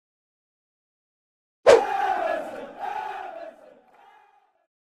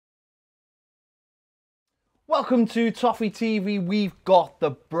Welcome to Toffee TV. We've got the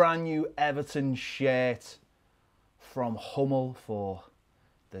brand new Everton shirt from Hummel for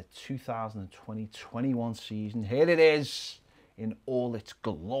the 2020-21 season. Here it is in all its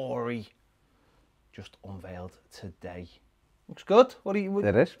glory. Just unveiled today. Looks good. What do you?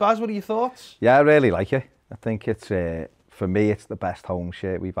 It is. Baz, what are your thoughts? Yeah, I really like it. I think it's for me, it's the best home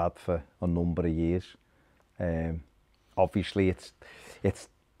shirt we've had for a number of years. Obviously, it's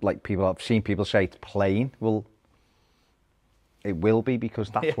like I've seen people say it's plain. Well, it will be,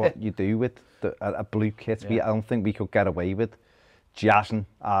 because that's what you do with a blue kit. I don't think we could get away with jazzing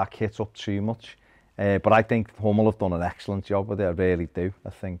our kit up too much. But I think Hummel have done an excellent job with it. I really do.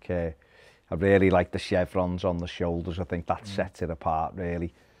 I think I really like the chevrons on the shoulders. I think that sets it apart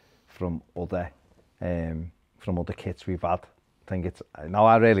really from other kits we've had.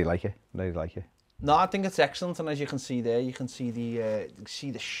 I really like it. Really like it. No, I think it's excellent, and as you can see there, you can see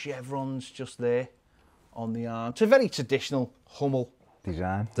the chevrons just there on the arm. It's a very traditional Hummel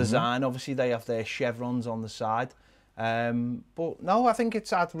design. Obviously, they have their chevrons on the side, but no, I think it's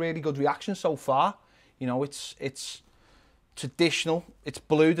had really good reaction so far. You know, it's traditional. It's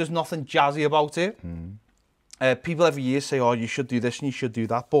blue. There's nothing jazzy about it. People every year say, "Oh, you should do this and you should do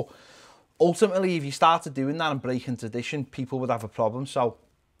that," but ultimately, if you started doing that and breaking tradition, people would have a problem. So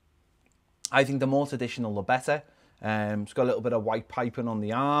I think the more traditional, the better. It's got a little bit of white piping on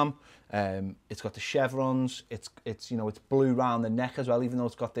the arm. It's got the chevrons. It's blue round the neck as well, even though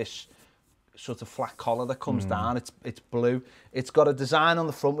it's got this sort of flat collar that comes down. It's blue. It's got a design on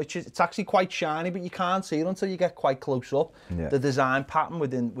the front, which it's actually quite shiny, but you can't see it until you get quite close up. Yeah. The design pattern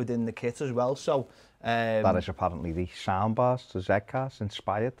within the kit as well. So that is apparently the soundbars to Z-Cars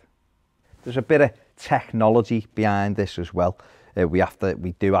inspired. There's a bit of technology behind this as well. We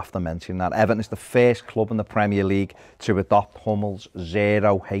do have to mention that Everton is the first club in the Premier League to adopt Hummel's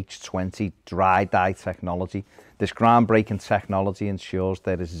Zero H20 dry dye technology. This groundbreaking technology ensures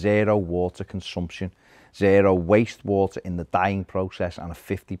there is zero water consumption, zero wastewater in the dyeing process, and a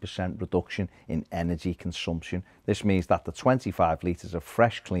 50% reduction in energy consumption. This means that the 25 litres of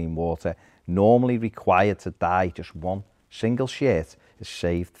fresh, clean water normally required to dye just one single shirt is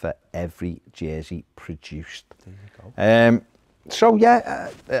saved for every jersey produced. There you go. So yeah,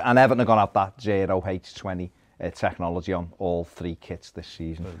 and Everton are going to have that Zero H20 technology on all three kits this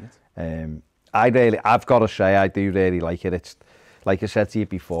season. I've got to say, I do really like it. It's like I said to you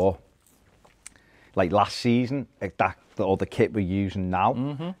before, like last season, the kit we're using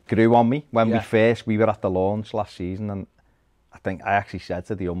now grew on me when we were at the launch last season, and I think I actually said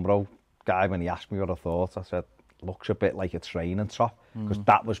to the Umbro guy when he asked me what I thought, I said, looks a bit like a training top, because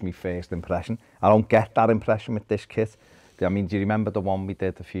that was my first impression. I don't get that impression with this kit. I mean, do you remember the one we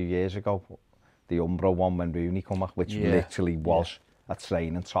did a few years ago? The Umbro one when Rooney came up, which literally was a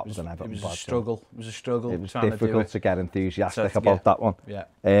training top with an Everton badge. It was a struggle. It was a struggle. It was difficult to get enthusiastic about that one.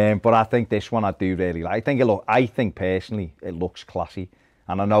 Yeah. But I think this one I do really like. I think personally it looks classy,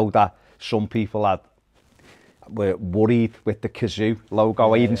 and I know that some people were worried with the kazoo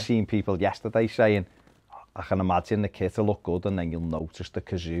logo. I even seen people yesterday saying, I can imagine the kit will look good, and then you'll notice the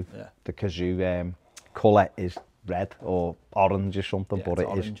kazoo. Yeah. The kazoo colour is red or orange or something, but it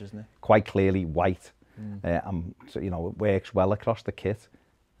orange, is quite clearly white. So, you know, it works well across the kit.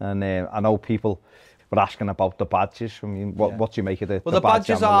 And I know people were asking about the badges. I mean, what do you make of the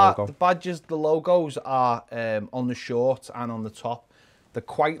badges? The logos are on the shorts and on the top. They're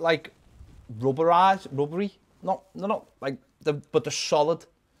quite like rubbery. Not like but they're solid.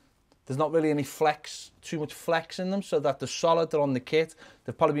 There's not really any too much flex in them, so that they're solid. They're on the kit.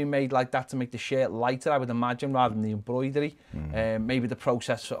 They've probably been made like that to make the shirt lighter, I would imagine, rather than the embroidery. Maybe the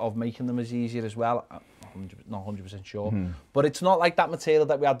process of making them is easier as well. I'm not 100% sure. But it's not like that material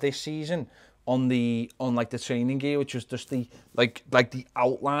that we had this season on like the training gear, which was just the like the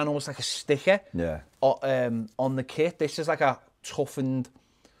outline, almost like a sticker. Yeah. On the kit, this is like a toughened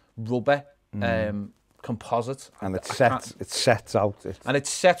rubber. Composite, and it sets out, and it's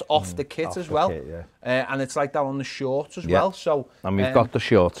set off the kit as well. And it's like that on the shorts as well. So, and we've got the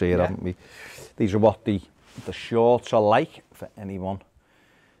shorts here, haven't we? These are what the shorts are like for anyone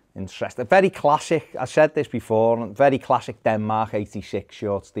interested. Very classic. I said this before. Very classic Denmark '86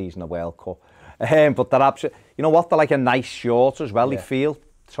 shorts. These in the World Cup, but they're absolutely. You know what? They're like a nice short as well. They feel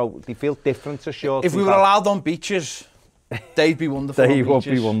different to shorts. If we were allowed on beaches, they'd be wonderful. They would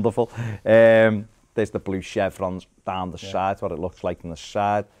be wonderful. There's the blue chevrons down the side, what it looks like on the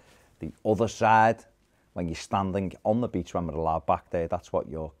side. The other side, when you're standing on the beach when we're allowed back there, that's what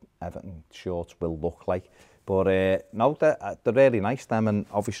your Everton shorts will look like. But no, they're really nice, them. And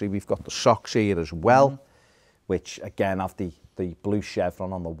obviously we've got the socks here as well, which again have the blue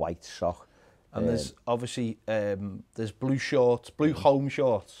chevron on the white sock. And there's obviously there's blue shorts, blue home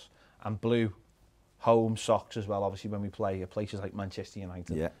shorts, and blue home socks as well. Obviously, when we play at places like Manchester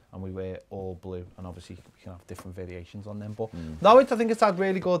United, and we wear all blue, and obviously we can have different variations on them. But no, I think it's had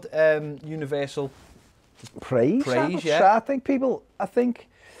really good universal praise. I think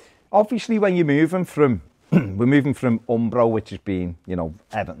obviously when you're moving from we're moving from Umbro, which has been, you know,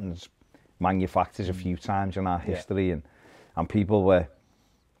 Everton's manufacturers a few times in our history, and people were,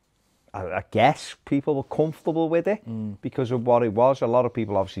 I guess people were comfortable with it because of what it was. A lot of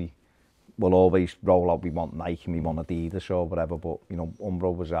people obviously will always roll out, we want Nike, we want Adidas or whatever, but, you know,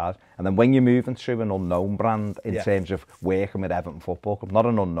 Umbro was ours. And then when you're moving to an unknown brand in terms of working with Everton Football Club, not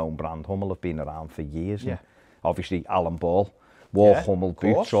an unknown brand, Hummel have been around for years. And obviously, Alan Ball wore Hummel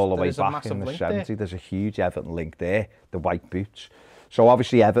boots all the way back in the 70s. There's a huge Everton link there, the white boots. So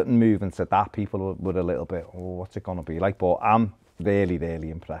obviously Everton moving to that, people were a little bit, oh, what's it going to be like? But I'm really,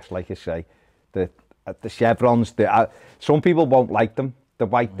 really impressed. Like I say, the chevrons, some people won't like them. The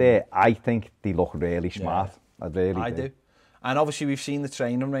white there, I think they look really smart. I do. And obviously we've seen the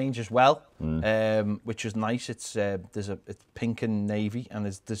training range as well, which is nice. It's it's pink and navy, and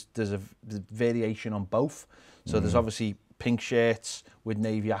there's a variation on both. So there's obviously pink shirts with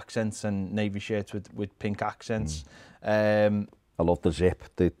navy accents and navy shirts with pink accents. I love the zip,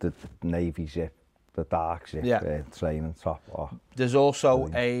 the navy zip, the dark zip, training top. Oh, there's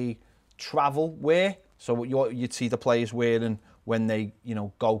also a travel wear, so you'd see the players wearing when they, you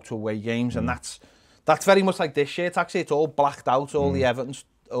know, go to away games, and that's very much like this shirt. Actually, it's all blacked out, all the Everton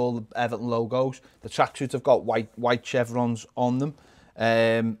logos. The tracksuits have got white chevrons on them.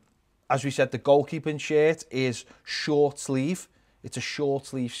 As we said, the goalkeeping shirt is short sleeve. It's a short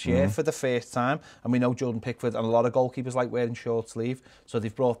sleeve shirt for the first time, and we know Jordan Pickford and a lot of goalkeepers like wearing short sleeve, so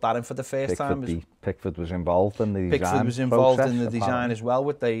they've brought that in for the first time. Pickford was involved in the design. Pickford was involved in the design as well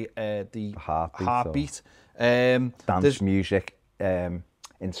with the heartbeat. Dance music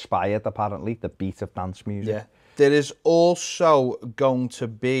inspired, apparently, the beat of dance music. Yeah. There is also going to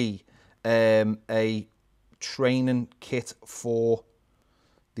be a training kit for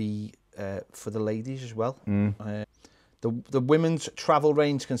the ladies as well. The women's travel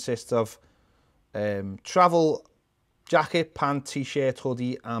range consists of travel jacket, pant, t-shirt,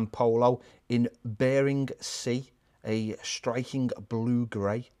 hoodie and polo in Bering Sea, a striking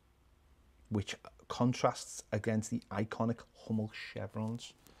blue-grey, which contrasts against the iconic Hummel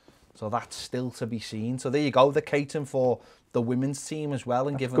chevrons. So that's still to be seen. So there you go. They're catering for the women's team as well,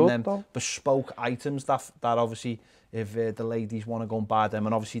 and giving them bespoke items that obviously, if the ladies want to go and buy them,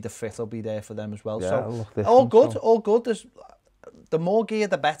 and obviously the fit will be there for them as well. So all good. There's, the more gear,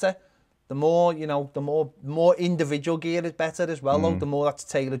 the better. The more, you know, the more individual gear is better as well. Though the more that's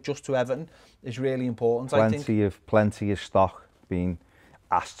tailored just to Everton is really important. I think plenty of stock being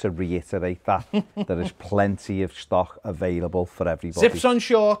asked to reiterate that. There is plenty of stock available for everybody. Zips on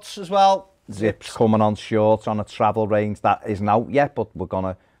shorts as well. Zips coming on shorts on a travel range that isn't out yet, but we're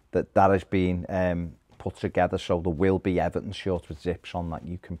gonna that has been put together, so there will be Everton shorts with zips on that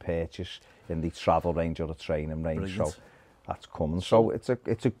you can purchase in the travel range or the training range. Brilliant. So that's coming. So it's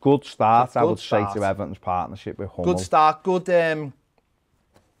a good start, I would say, to Everton's partnership with Hummel. Good start, good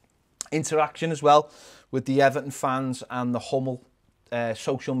interaction as well with the Everton fans and the Hummel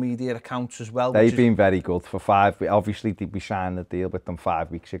social media accounts as well. They've been very good for 5 weeks. Obviously, we signed a deal with them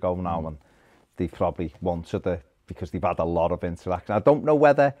 5 weeks ago now, and they probably wanted it because they've had a lot of interaction. I don't know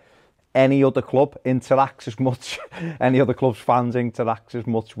whether any other club interacts as much, any other club's fans interact as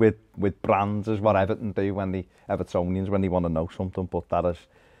much with brands as what Everton do when the Evertonians, when they want to know something, but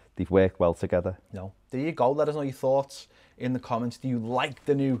they've worked well together. No, there you go. Let us know your thoughts in the comments. Do you like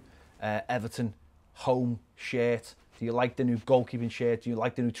the new Everton home shirt? Do you like the new goalkeeping shirt? Do you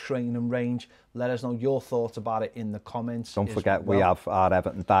like the new training range? Let us know your thoughts about it in the comments. Don't forget, we have our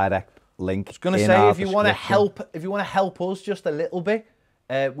Everton Direct link. I was going to say, if you want to help us just a little bit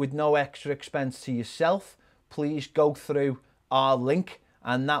with no extra expense to yourself, please go through our link,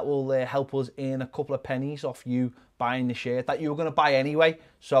 and that will help us earn a couple of pennies off you buying the shirt that you were going to buy anyway.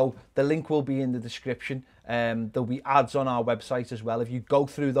 So the link will be in the description. There'll be ads on our website as well. If you go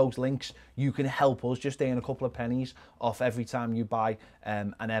through those links, you can help us just earn a couple of pennies off every time you buy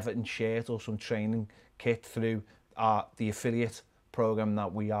an Everton shirt or some training kit through the affiliate program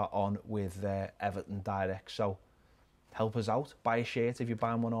that we are on with Everton Direct. So help us out. Buy a shirt if you're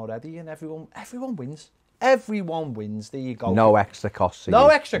buying one already, and everyone wins. Everyone wins. There you go. No extra cost. No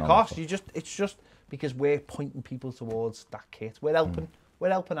extra cost. It's just because we're pointing people towards that kit. We're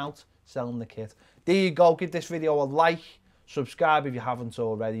helping out selling the kit. There you go. Give this video a like. Subscribe if you haven't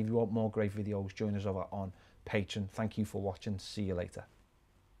already. If you want more great videos, join us over on Patreon. Thank you for watching. See you later.